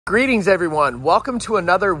Greetings, everyone. Welcome to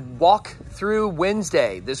another Walk Thru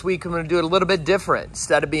Wednesday. This week, I'm going to do it a little bit different.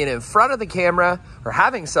 Instead of being in front of the camera or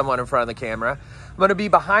having someone in front of the camera, I'm going to be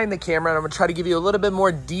behind the camera and I'm going to try to give you a little bit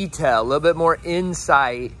more detail, a little bit more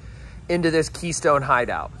insight into this Keystone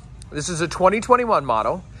Hideout. This is a 2021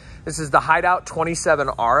 model. This is the Hideout 27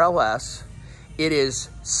 RLS. It is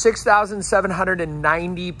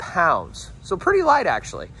 6,790 pounds. So pretty light,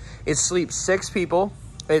 actually. It sleeps 6 people.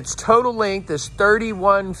 Its total length is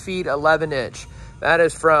 31 feet 11 inch. That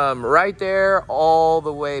is from right there all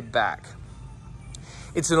the way back.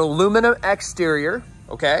 It's an aluminum exterior,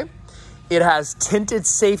 okay? It has tinted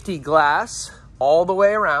safety glass all the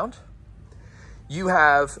way around. You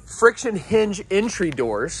have friction hinge entry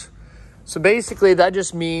doors. So basically that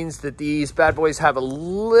just means that these bad boys have a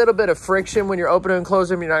little bit of friction when you're opening and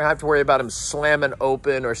closing them. You're not gonna have to worry about them slamming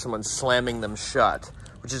open or someone slamming them shut,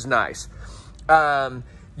 which is nice.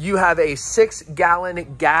 You have a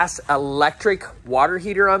 6-gallon gas electric water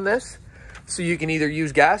heater on this. So you can either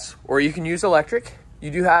use gas or you can use electric.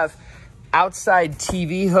 You do have outside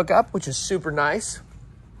TV hookup, which is super nice.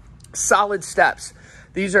 Solid steps.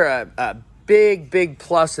 These are a big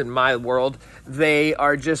plus in my world. They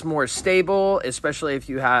are just more stable, especially if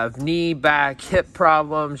you have knee, back, hip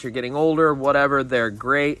problems, you're getting older, whatever, they're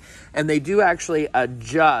great. And they do actually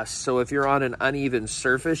adjust. So if you're on an uneven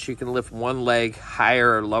surface, you can lift one leg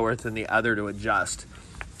higher or lower than the other to adjust.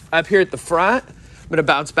 Up here at the front, I'm gonna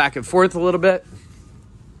bounce back and forth a little bit.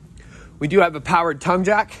 We do have a powered tongue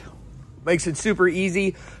jack. Makes it super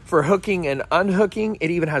easy for hooking and unhooking.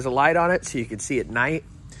 It even has a light on it so you can see at night.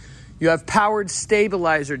 You have powered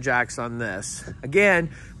stabilizer jacks on this. Again,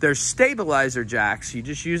 they're stabilizer jacks. You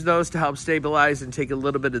just use those to help stabilize and take a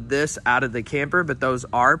little bit of this out of the camper, but those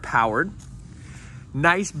are powered.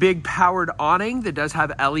 Nice big powered awning that does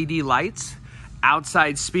have LED lights.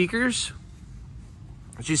 Outside speakers.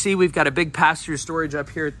 As you see, we've got a big passenger storage up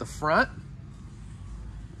here at the front.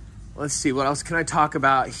 Let's see, what else can I talk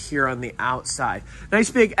about here on the outside? Nice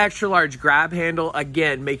big extra large grab handle,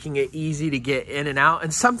 again, making it easy to get in and out.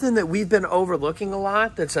 And something that we've been overlooking a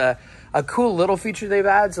lot that's a cool little feature they've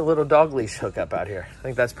added is a little dog leash hookup out here. I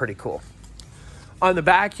think that's pretty cool. On the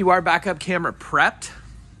back, you are backup camera prepped.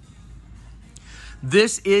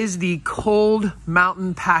 This is the cold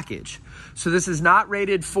mountain package. So this is not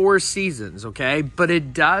rated 4 seasons, okay? But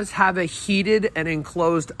it does have a heated and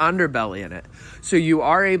enclosed underbelly in it. So you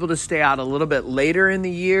are able to stay out a little bit later in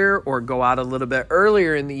the year or go out a little bit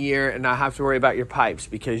earlier in the year and not have to worry about your pipes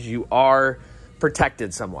because you are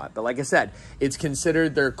protected somewhat. But like I said, it's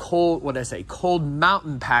considered their cold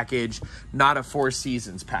mountain package, not a 4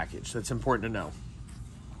 seasons package. That's important to know.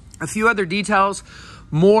 A few other details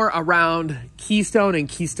more around Keystone and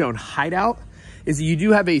Keystone Hideout is that you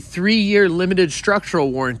do have a 3-year limited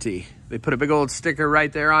structural warranty. They put a big old sticker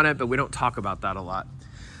right there on it, but we don't talk about that a lot.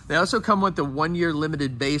 They also come with the 1-year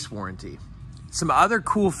limited base warranty. Some other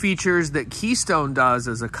cool features that Keystone does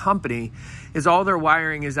as a company is all their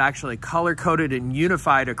wiring is actually color-coded and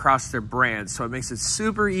unified across their brands. So it makes it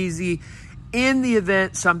super easy in the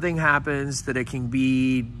event something happens that it can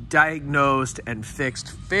be diagnosed and fixed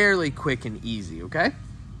fairly quick and easy, okay?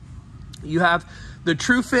 You have the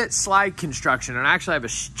TrueFit slide construction, and I actually have a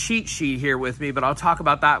cheat sheet here with me, but I'll talk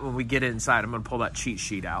about that when we get inside. I'm gonna pull that cheat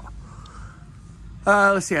sheet out.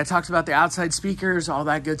 Let's see, I talked about the outside speakers, all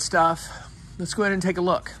that good stuff. Let's go ahead and take a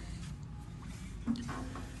look.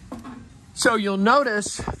 So you'll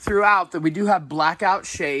notice throughout that we do have blackout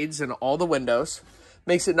shades in all the windows.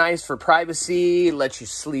 Makes it nice for privacy, lets you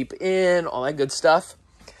sleep in, all that good stuff.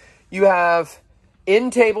 You have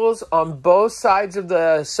end tables on both sides of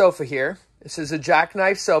the sofa here. This is a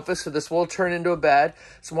jackknife sofa, so this will turn into a bed.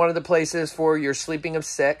 It's one of the places for your sleeping of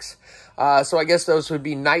 6. So I guess those would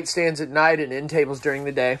be nightstands at night and end tables during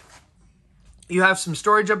the day. You have some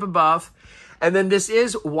storage up above. And then this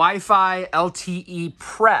is Wi-Fi LTE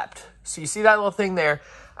prepped. So you see that little thing there?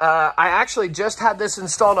 I actually just had this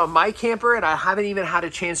installed on my camper and I haven't even had a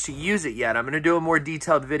chance to use it yet. I'm going to do a more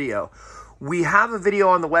detailed video. We have a video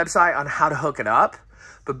on the website on how to hook it up.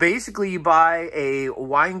 But basically you buy a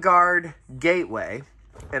WineGuard gateway,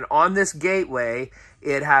 and on this gateway,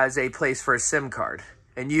 it has a place for a SIM card.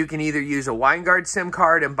 And you can either use a WineGuard SIM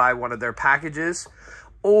card and buy one of their packages,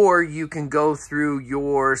 or you can go through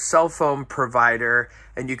your cell phone provider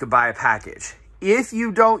and you can buy a package. If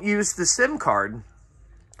you don't use the SIM card,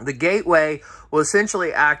 the gateway will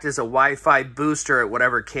essentially act as a Wi-Fi booster at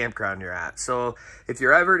whatever campground you're at. So if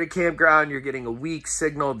you're ever at a campground, you're getting a weak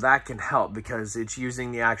signal, that can help because it's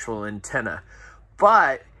using the actual antenna.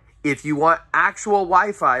 But if you want actual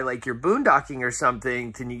Wi-Fi, like you're boondocking or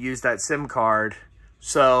something, then you use that SIM card.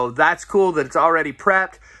 So that's cool that it's already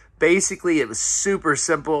prepped. Basically, it was super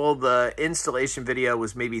simple. The installation video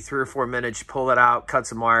was maybe 3 or 4 minutes. You pull it out, cut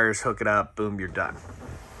some wires, hook it up, boom, you're done.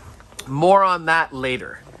 More on that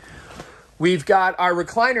later. We've got our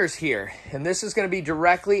recliners here, and this is going to be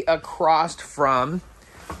directly across from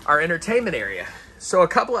our entertainment area. So a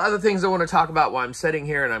couple of other things I want to talk about while I'm sitting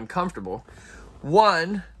here and I'm comfortable.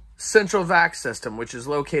 One, central vac system, which is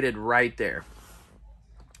located right there.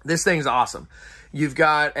 This thing's awesome. You've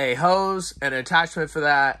got a hose and an attachment for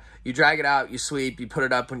that. You drag it out, you sweep, you put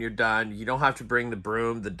it up when you're done. You don't have to bring the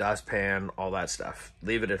broom, the dustpan, all that stuff.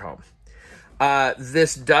 Leave it at home.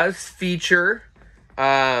 This does feature,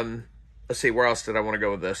 let's see, where else did I want to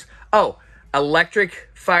go with this? Oh, electric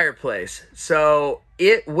fireplace. So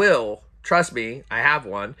it will, trust me, I have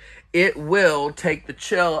one. It will take the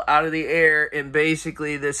chill out of the air in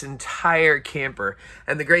basically this entire camper.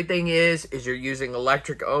 And the great thing is you're using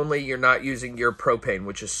electric only. You're not using your propane,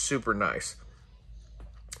 which is super nice.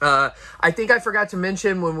 I think I forgot to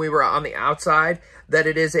mention when we were on the outside that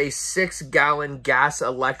it is a 6-gallon gas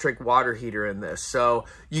electric water heater in this. So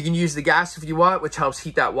you can use the gas if you want, which helps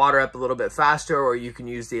heat that water up a little bit faster, or you can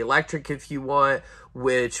use the electric if you want,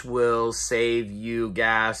 which will save you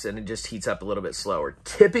gas and it just heats up a little bit slower.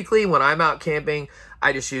 Typically, when I'm out camping,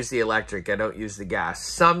 I just use the electric. I don't use the gas.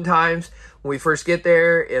 Sometimes when we first get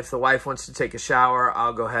there, if the wife wants to take a shower,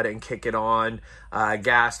 I'll go ahead and kick it on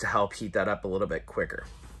gas to help heat that up a little bit quicker.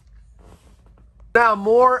 Now,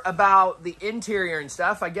 more about the interior and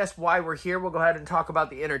stuff. I guess why we're here, we'll go ahead and talk about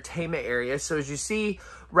the entertainment area. So as you see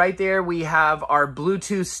right there, we have our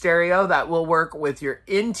Bluetooth stereo that will work with your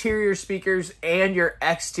interior speakers and your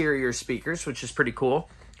exterior speakers, which is pretty cool.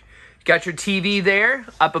 You got your TV there.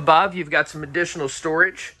 Up above, you've got some additional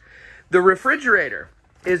storage. The refrigerator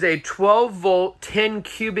is a 12-volt, 10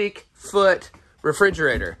 cubic foot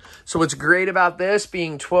refrigerator. So what's great about this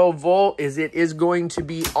being 12 volt is it is going to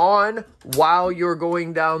be on while you're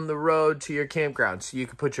going down the road to your campground. So you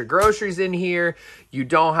can put your groceries in here. You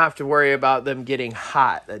don't have to worry about them getting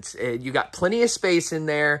hot. You got plenty of space in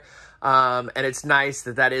there. And it's nice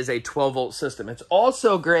that that is a 12 volt system. It's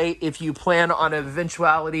also great if you plan on an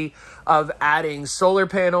eventuality of adding solar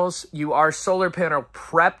panels. You are solar panel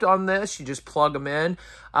prepped on this. You just plug them in.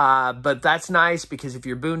 But that's nice because if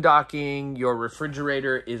you're boondocking, your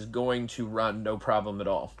refrigerator is going to run no problem at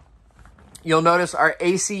all. You'll notice our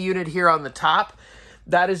AC unit here on the top.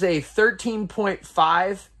 That is a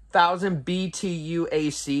 13.5 thousand BTU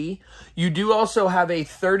AC. You do also have a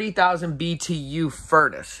 30,000 BTU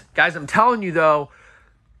furnace. Guys, I'm telling you though,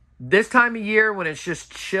 this time of year when it's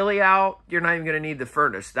just chilly out, you're not even going to need the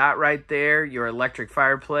furnace. That right there, your electric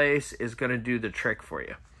fireplace is going to do the trick for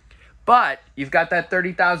you. But you've got that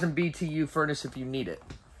 30,000 BTU furnace if you need it.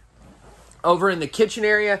 Over in the kitchen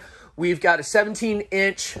area, we've got a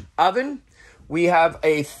 17-inch oven. We have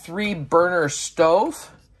a 3-burner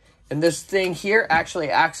stove. And this thing here actually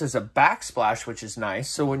acts as a backsplash, which is nice.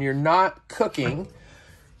 So when you're not cooking,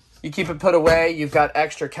 you keep it put away. You've got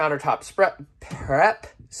extra countertop prep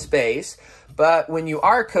space. But when you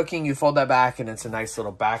are cooking, you fold that back and it's a nice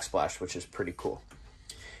little backsplash, which is pretty cool.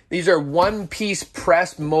 These are one-piece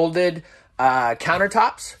pressed molded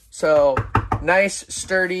countertops. So nice,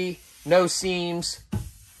 sturdy, no seams.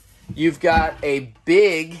 You've got a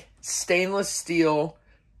big stainless steel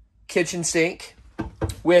kitchen sink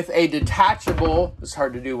with a detachable, it's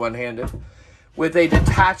hard to do one-handed, with a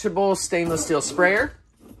detachable stainless steel sprayer.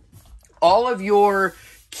 All of your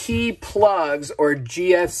key plugs or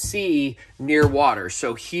GFC near water.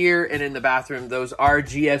 So here and in the bathroom, those are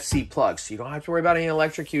GFC plugs. So you don't have to worry about any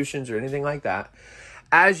electrocutions or anything like that.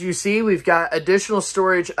 As you see, we've got additional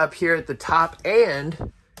storage up here at the top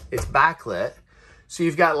and it's backlit. So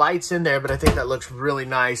you've got lights in there, but I think that looks really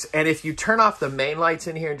nice. And if you turn off the main lights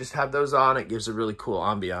in here and just have those on, it gives a really cool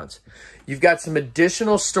ambiance. You've got some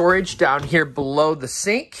additional storage down here below the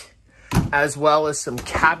sink, as well as some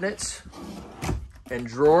cabinets and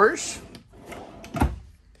drawers.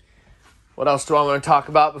 What else do I want to talk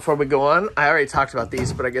about before we go on? I already talked about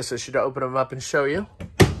these, but I guess I should open them up and show you.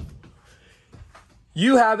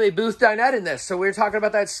 You have a booth dinette in this. So we were talking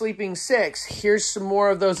about that sleeping 6. Here's some more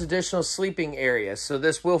of those additional sleeping areas. So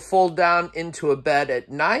this will fold down into a bed at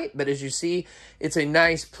night, but as you see, it's a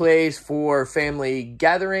nice place for family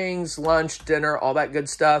gatherings, lunch, dinner, all that good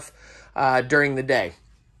stuff during the day.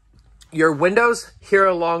 Your windows here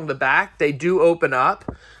along the back, they do open up.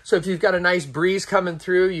 So if you've got a nice breeze coming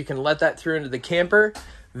through, you can let that through into the camper.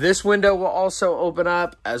 This window will also open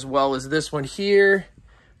up, as well as this one here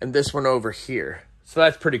and this one over here. So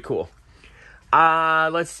that's pretty cool.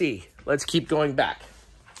 Let's see. Let's keep going back.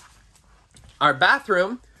 Our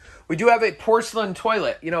bathroom, we do have a porcelain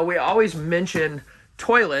toilet. You know, we always mention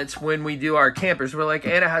toilets when we do our campers. We're like,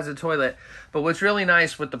 Anna has a toilet. But what's really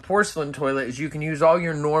nice with the porcelain toilet is you can use all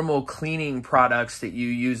your normal cleaning products that you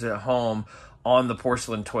use at home on the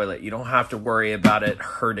porcelain toilet. You don't have to worry about it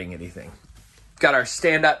hurting anything. Got our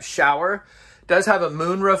stand-up shower. Does have a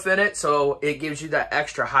moonroof in it, so it gives you that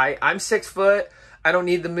extra height. I'm 6 foot. I don't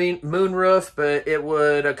need the moonroof, but it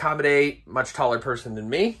would accommodate a much taller person than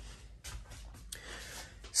me.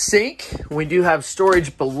 Sink. We do have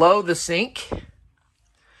storage below the sink,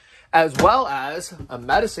 as well as a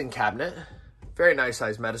medicine cabinet. Very nice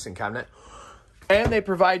sized medicine cabinet. And they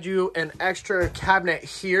provide you an extra cabinet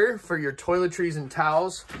here for your toiletries and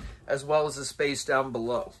towels, as well as the space down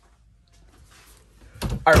below.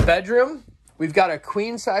 Our bedroom, we've got a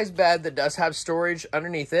queen size bed that does have storage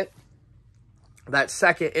underneath it. That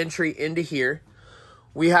second entry into here.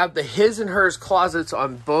 We have the his and hers closets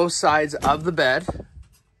on both sides of the bed,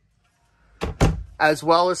 as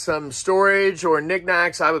well as some storage or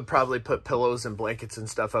knickknacks. I would probably put pillows and blankets and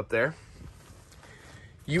stuff up there.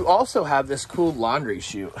 You also have this cool laundry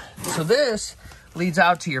chute. So this leads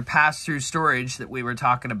out to your pass-through storage that we were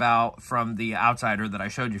talking about from the outside, or that I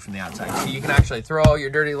showed you from the outside. So you can actually throw all your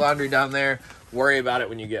dirty laundry down there, worry about it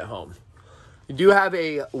when you get home. You do have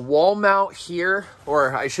a wall mount here,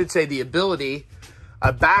 or I should say the ability,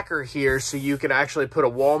 a backer here, so you can actually put a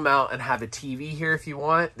wall mount and have a TV here if you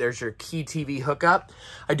want. There's your Key TV hookup.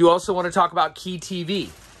 I do also want to talk about Key TV.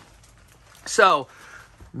 So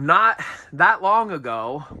not that long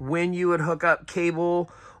ago, when you would hook up cable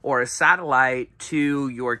or a satellite to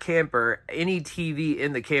your camper, any TV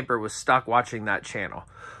in the camper was stuck watching that channel.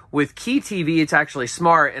 With Key TV, it's actually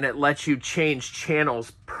smart, and it lets you change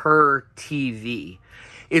channels per TV.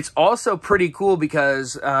 It's also pretty cool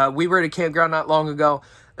because we were at a campground not long ago,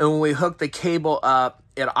 and when we hooked the cable up,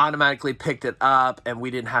 it automatically picked it up, and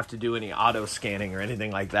we didn't have to do any auto scanning or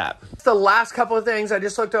anything like that. The last couple of things, I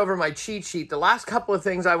just looked over my cheat sheet. The last couple of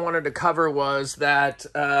things I wanted to cover was that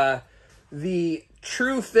the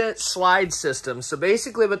True Fit slide system. So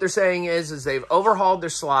basically what they're saying is they've overhauled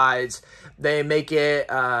their slides. They make it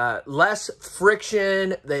less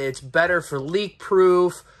friction. It's better for leak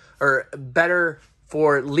proof, or better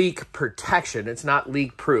for leak protection. It's not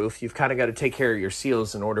leak proof. You've kind of got to take care of your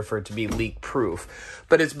seals in order for it to be leak proof.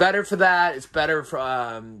 But it's better for that. It's better for,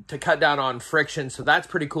 to cut down on friction. So that's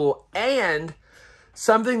pretty cool. And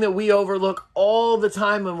something that we overlook all the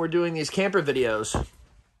time when we're doing these camper videos,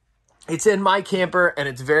 it's in my camper and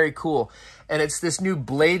it's very cool. And it's this new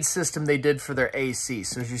blade system they did for their AC.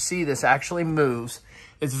 So as you see, this actually moves.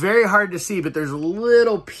 It's very hard to see, but there's a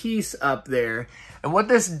little piece up there. And what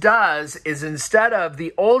this does is, instead of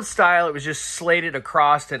the old style, it was just slated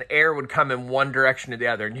across and air would come in one direction or the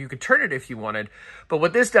other. And you could turn it if you wanted. But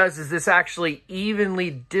what this does is this actually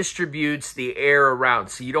evenly distributes the air around.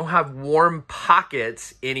 So you don't have warm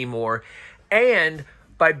pockets anymore. And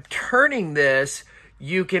by turning this,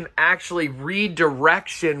 you can actually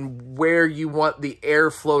redirection where you want the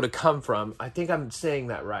airflow to come from. I think I'm saying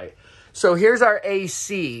that right. So here's our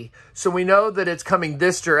AC. So we know that it's coming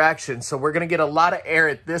this direction. So we're going to get a lot of air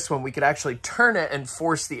at this one. We could actually turn it and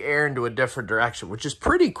force the air into a different direction, which is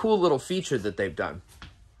pretty cool little feature that they've done.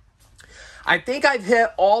 I think I've hit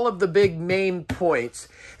all of the big main points,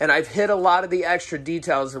 and I've hit a lot of the extra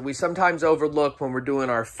details that we sometimes overlook when we're doing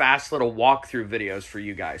our fast little walkthrough videos for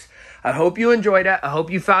you guys. I hope you enjoyed it. I hope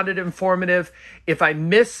you found it informative. If I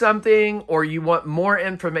missed something or you want more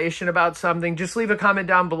information about something, just leave a comment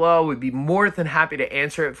down below. We'd be more than happy to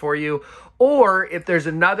answer it for you. Or if there's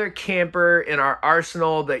another camper in our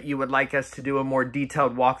arsenal that you would like us to do a more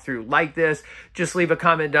detailed walkthrough like this, just leave a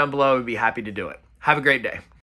comment down below. We'd be happy to do it. Have a great day.